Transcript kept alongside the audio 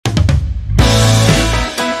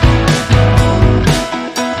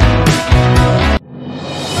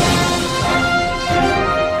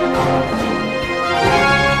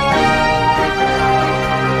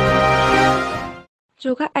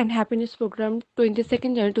and Happiness program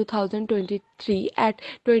 22nd January 2023 at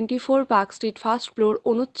 24 Park Street, first floor,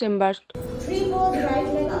 Onut Chamber. 3 more, right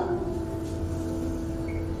leg up.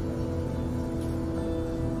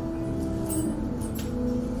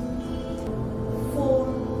 4,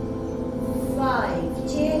 5,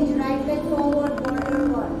 change right leg forward, border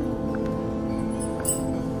 1. Hold.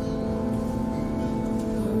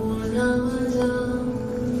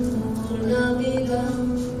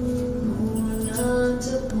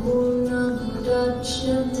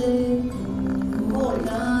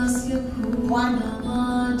 1,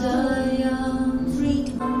 2, 3,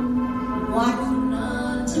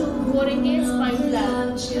 1, 2, 4 again, spine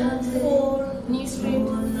flat. 4, Knee straight.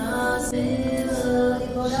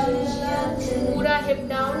 go down, Pura hip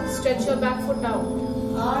down, stretch your back foot down.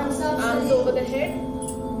 arms up, Arms over the head.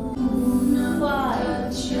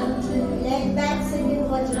 5, leg back, sitting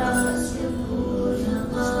Vajrasana.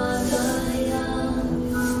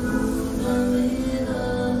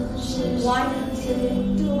 1, 2,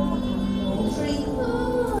 3,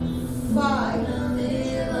 5,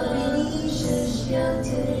 release,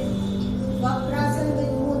 Vakrasana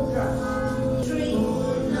with mudra, 3,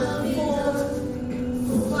 4,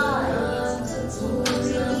 5,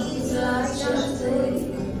 release,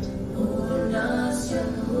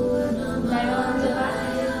 Lie on the back.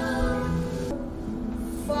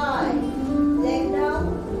 5, leg down,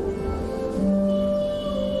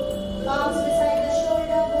 palms beside the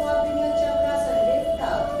shoulder, go up in your chakrasana, lift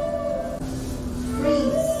up,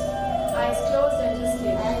 freeze, Eyes closed and just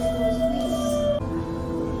sleep. eyes closed, please.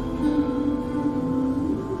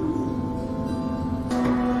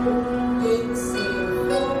 Exhale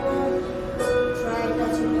forward, try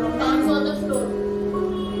touching your Palms on the floor.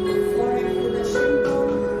 forehead to the shin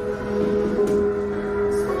bone.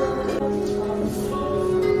 Slowly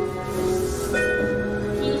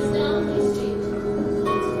Heels down, knees straight.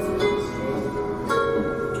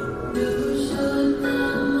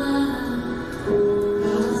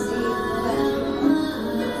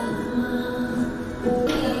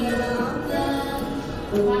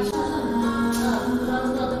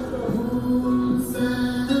 Palms on the floor.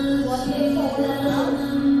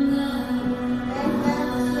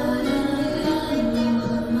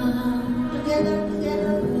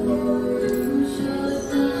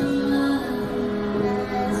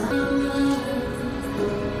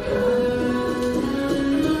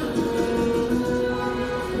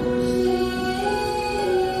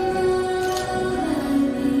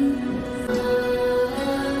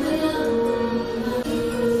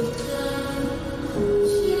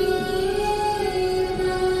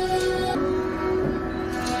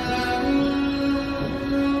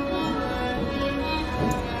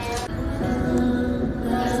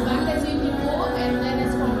 As back as you can go and then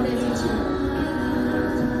as forward as you can.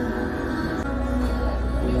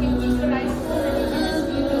 You can keep your eyes closed and you can just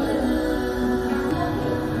feel your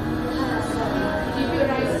keep your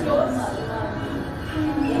eyes closed.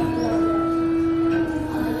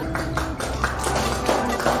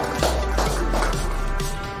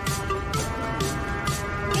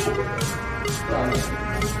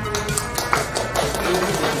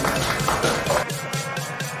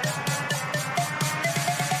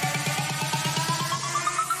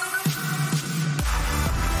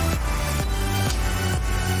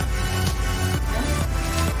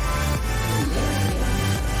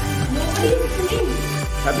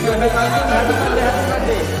 Happy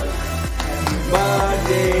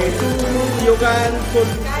birthday to Yogan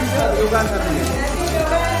Yogan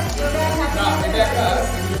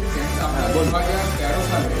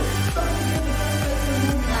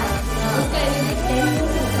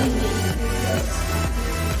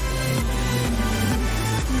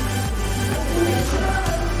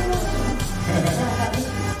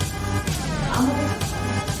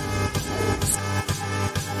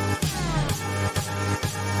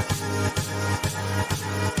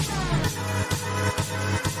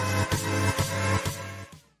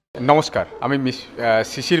নমস্কার, আমি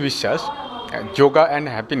শিশির বিশ্বাস, yoga and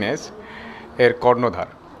happiness এর কর্ণধার।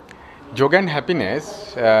 Yoga and happiness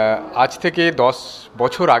আজ থেকে 10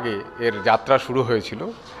 বছর আগে এর যাত্রা শুরু হয়েছিল।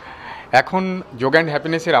 এখন যোগা অ্যান্ড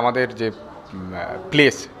হ্যাপিনেসের আমাদের যে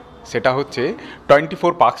প্লেস সেটা হচ্ছে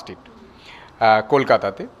 24 পার্ক স্ট্রিট,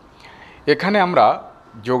 কলকাতাতে। এখানে আমরা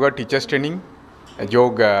যোগা টিচার্স ট্রেনিং,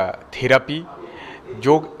 যোগ থেরাপি,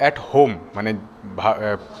 যোগ অ্যাট হোম, মানে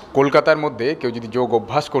কলকাতার মধ্যে কেউ যদি যোগ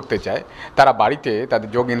অভ্যাস করতে চায় তারা বাড়িতে তাদের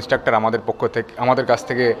যোগ ইনস্ট্রাক্টর আমাদের কাছ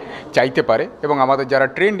থেকে চাইতে পারে, এবং আমাদের যারা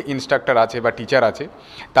ট্রেন্ড ইনস্ট্রাক্টর আছে বা টিচার আছে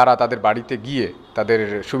তারা তাদের বাড়িতে গিয়ে তাদের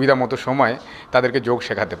সুবিধা মতো সময়ে তাদেরকে যোগ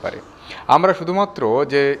শেখাতে পারে। আমরা শুধুমাত্র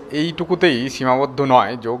যে এইটুকুতেই সীমাবদ্ধ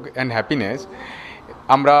নয় যোগ অ্যান্ড হ্যাপিনেস,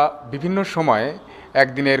 আমরা বিভিন্ন সময়ে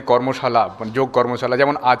একদিনের কর্মশালা, যোগ কর্মশালা,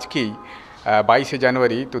 যেমন আজকেই 22শে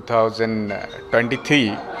জানুয়ারি 2023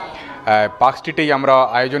 পার্ক স্ট্রিটেই আমরা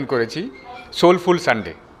আয়োজন করেছি সোলফুল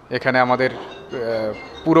সানডে। এখানে আমাদের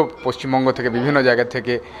পুরো পশ্চিমবঙ্গ থেকে বিভিন্ন জায়গা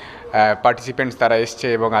থেকে পার্টিসিপেন্টস তারা এসছে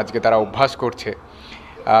এবং আজকে তারা অভ্যাস করছে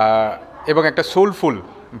এবং একটা সোলফুল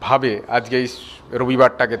ভাবে আজকে এই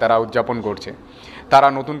রবিবারটাকে তারা উদযাপন করছে। তারা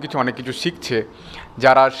নতুন কিছু অনেক কিছু শিখছে,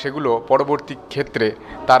 যারা সেগুলো পরবর্তী ক্ষেত্রে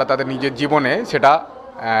তারা তাদের নিজের জীবনে সেটা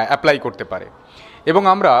অ্যাপ্লাই করতে পারে। এবং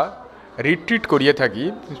আমরা রিট্রিট করিয়ে থাকি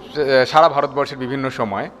সারা ভারতবর্ষের বিভিন্ন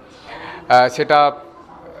সময়, সেটা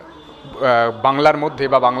বাংলার মধ্যে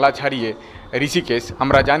বা বাংলা ছাড়িয়ে ঋষিকেশ।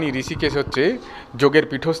 আমরা জানি ঋষিকেশ হচ্ছে যোগের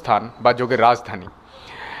পীঠস্থান বা যোগের রাজধানী।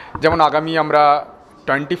 যেমন আগামী আমরা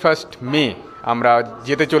 21 মে আমরা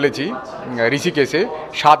যেতে চলেছি ঋষিকেশে,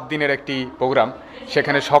 7 দিনের একটি প্রোগ্রাম,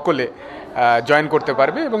 সেখানে সকলে জয়েন করতে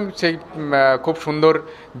পারবে এবং সেই খুব সুন্দর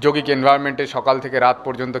যোগিক এনভায়রনমেন্টে সকাল থেকে রাত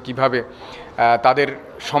পর্যন্ত কিভাবে তাদের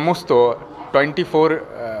সমস্ত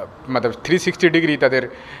 360 ডিগ্রি তাদের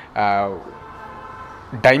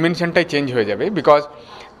ডাইমেনশনটাই চেঞ্জ হয়ে যাবে, বিকজ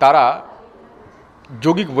তারা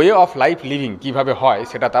যোগিক ওয়ে অফ লাইফ লিভিং কীভাবে হয়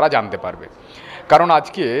সেটা তারা জানতে পারবে। কারণ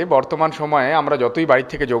আজকে বর্তমান সময়ে আমরা যতই বাড়ির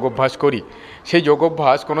থেকে যোগ অভ্যাস করি, সেই যোগ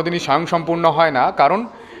অভ্যাস কোনোদিনই স্বয়ংসম্পূর্ণ হয় না, কারণ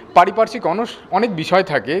পারিপার্শ্বিক অনেক বিষয়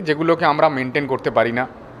থাকে যেগুলোকে আমরা মেনটেন করতে পারি না।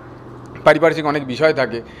 পারিপার্শ্বিক অনেক বিষয়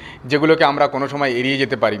থাকে যেগুলোকে আমরা কোনো সময় এড়িয়ে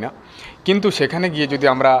যেতে পারি না। কিন্তু সেখানে গিয়ে যদি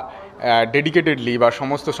আমরা ডেডিকেটেডলি বা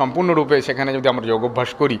সম্পূর্ণরূপে সেখানে যদি আমরা যোগ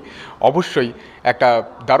অভ্যাস করি, অবশ্যই একটা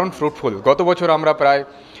দারুণ ফ্রুটফুল। গত বছর আমরা প্রায়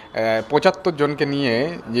 75 জনকে নিয়ে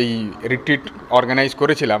এই রিট্রিট অর্গানাইজ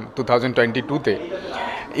করেছিলাম 2022-তে।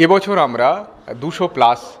 এবছর আমরা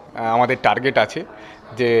 200+ আমাদের টার্গেট আছে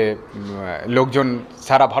যে লোকজন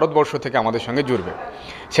সারা ভারতবর্ষ থেকে আমাদের সঙ্গে জুড়বে।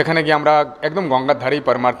 সেখানে গিয়ে আমরা একদম গঙ্গার ধারেই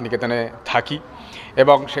পরমার্থ নিকেতনে থাকি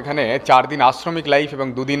এবং সেখানে 4 দিন আশ্রমিক লাইফ এবং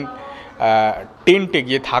 2 দিন টেন্টে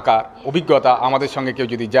গিয়ে থাকার অভিজ্ঞতা আমাদের সঙ্গে কেউ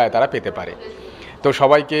যদি যায় তারা পেতে পারে। তো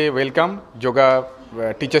সবাইকে welcome. Yoga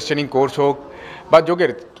teachers training course হোক বা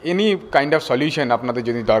যোগের এনি কাইন্ড অফ সলিউশন আপনাদের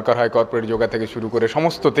যদি দরকার হয়, কর্পোরেট যোগা থেকে শুরু করে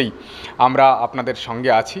সমস্ততেই আমরা আপনাদের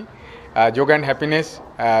সঙ্গে আছি। যোগ অ্যান্ড হ্যাপিনেস,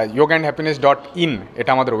 yogaandhappiness.in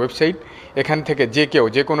এটা আমাদের ওয়েবসাইট। এখান থেকে যে কেউ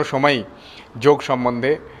যে কোনো সময়ই যোগ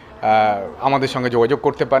সম্বন্ধে আমাদের সঙ্গে যোগাযোগ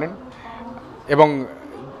করতে পারেন এবং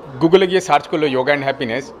গুগলে গিয়ে সার্চ করলে যোগ অ্যান্ড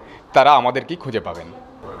হ্যাপিনেস, তারা আমাদেরকেই খুঁজে পাবেন।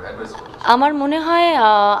 আমার মনে হয়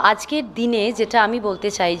আজকের দিনে যেটা আমি বলতে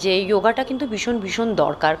চাই যে যোগাটা কিন্তু ভীষণ ভীষণ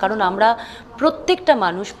দরকার, কারণ আমরা প্রত্যেকটা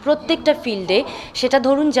মানুষ প্রত্যেকটা ফিল্ডে, সেটা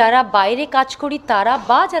ধরুন যারা বাইরে কাজ করি তারা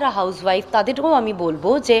বা যারা হাউসওয়াইফ, তাদেরকেও আমি বলবো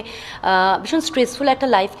যে ভীষণ স্ট্রেসফুল একটা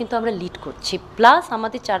লাইফ কিন্তু আমরা লিড করছি, প্লাস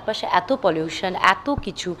আমাদের চারপাশে এত পলিউশন, এত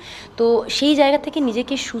কিছু। তো সেই জায়গা থেকে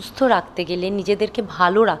নিজেকে সুস্থ রাখতে গেলে, নিজেদেরকে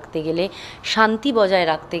ভালো রাখতে গেলে, শান্তি বজায়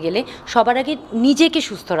রাখতে গেলে সবার আগে নিজেকে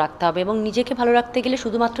সুস্থ রাখতে হবে এবং নিজেকে ভালো রাখতে গেলে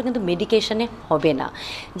শুধুমাত্র কিন্তু মেডিকেশনে হবে না।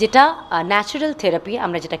 যেটা ন্যাচারাল থেরাপি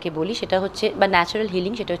আমরা যেটাকে বলি সেটা হচ্ছে, বা ন্যাচারাল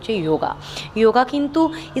হিলিং, সেটা হচ্ছে যোগা। যোগা কিন্তু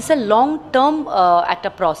ইটস এ লং টার্ম একটা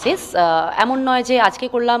প্রসেস। এমন নয় যে আজকে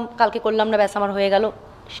করলাম কালকে করলাম না ব্যাস আমার হয়ে গেল,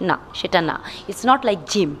 না, সেটা না। It's not like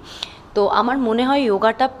gym. তো আমার মনে হয়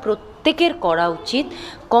যোগাটা প্রত্যেকের করা উচিত।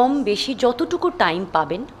 কম বেশি যতটুকু টাইম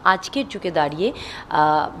পাবেন আজকের যুগে দাঁড়িয়ে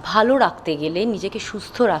ভালো রাখতে গেলে, নিজেকে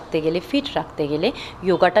সুস্থ রাখতে গেলে, ফিট রাখতে গেলে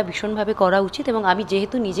যোগাটা ভীষণভাবে করা উচিত। এবং আমি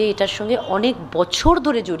যেহেতু নিজে এটার সঙ্গে অনেক বছর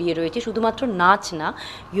ধরে জড়িয়ে রয়েছি, শুধুমাত্র নাচ না,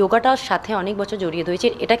 যোগাটার সাথে অনেক বছর জড়িয়ে রয়েছে,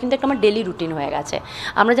 এটা কিন্তু একটা আমার ডেলি রুটিন হয়ে গেছে।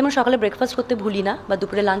 আমরা যেমন সকালে ব্রেকফাস্ট করতে ভুলি না বা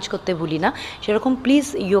দুপুরে লাঞ্চ করতে ভুলি না, সেরকম প্লিজ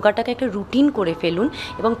যোগাটাকে একটা রুটিন করে ফেলুন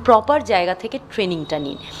এবং প্রপার জায়গা থেকে ট্রেনিংটা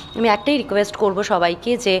নিন। আমি একটাই রিকোয়েস্ট করব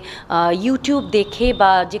সবাইকে যে ইউটিউব দেখে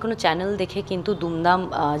বা যে কোনো চ্যানেল দেখে কিন্তু দুমদাম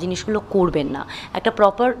জিনিসগুলো করবেন না। একটা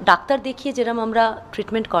প্রপার ডাক্তার দেখিয়ে যেরকম আমরা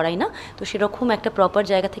ট্রিটমেন্ট করাই না, তো সেরকম একটা প্রপার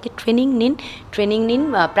জায়গা থেকে ট্রেনিং নিন,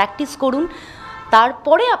 প্র্যাকটিস করুন,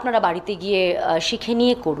 তারপরে আপনারা বাড়িতে গিয়ে শিখে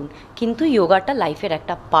নিয়ে করুন। কিন্তু যোগাটা লাইফের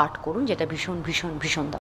একটা পার্ট করুন, যেটা ভীষণ ভীষণ ভীষণ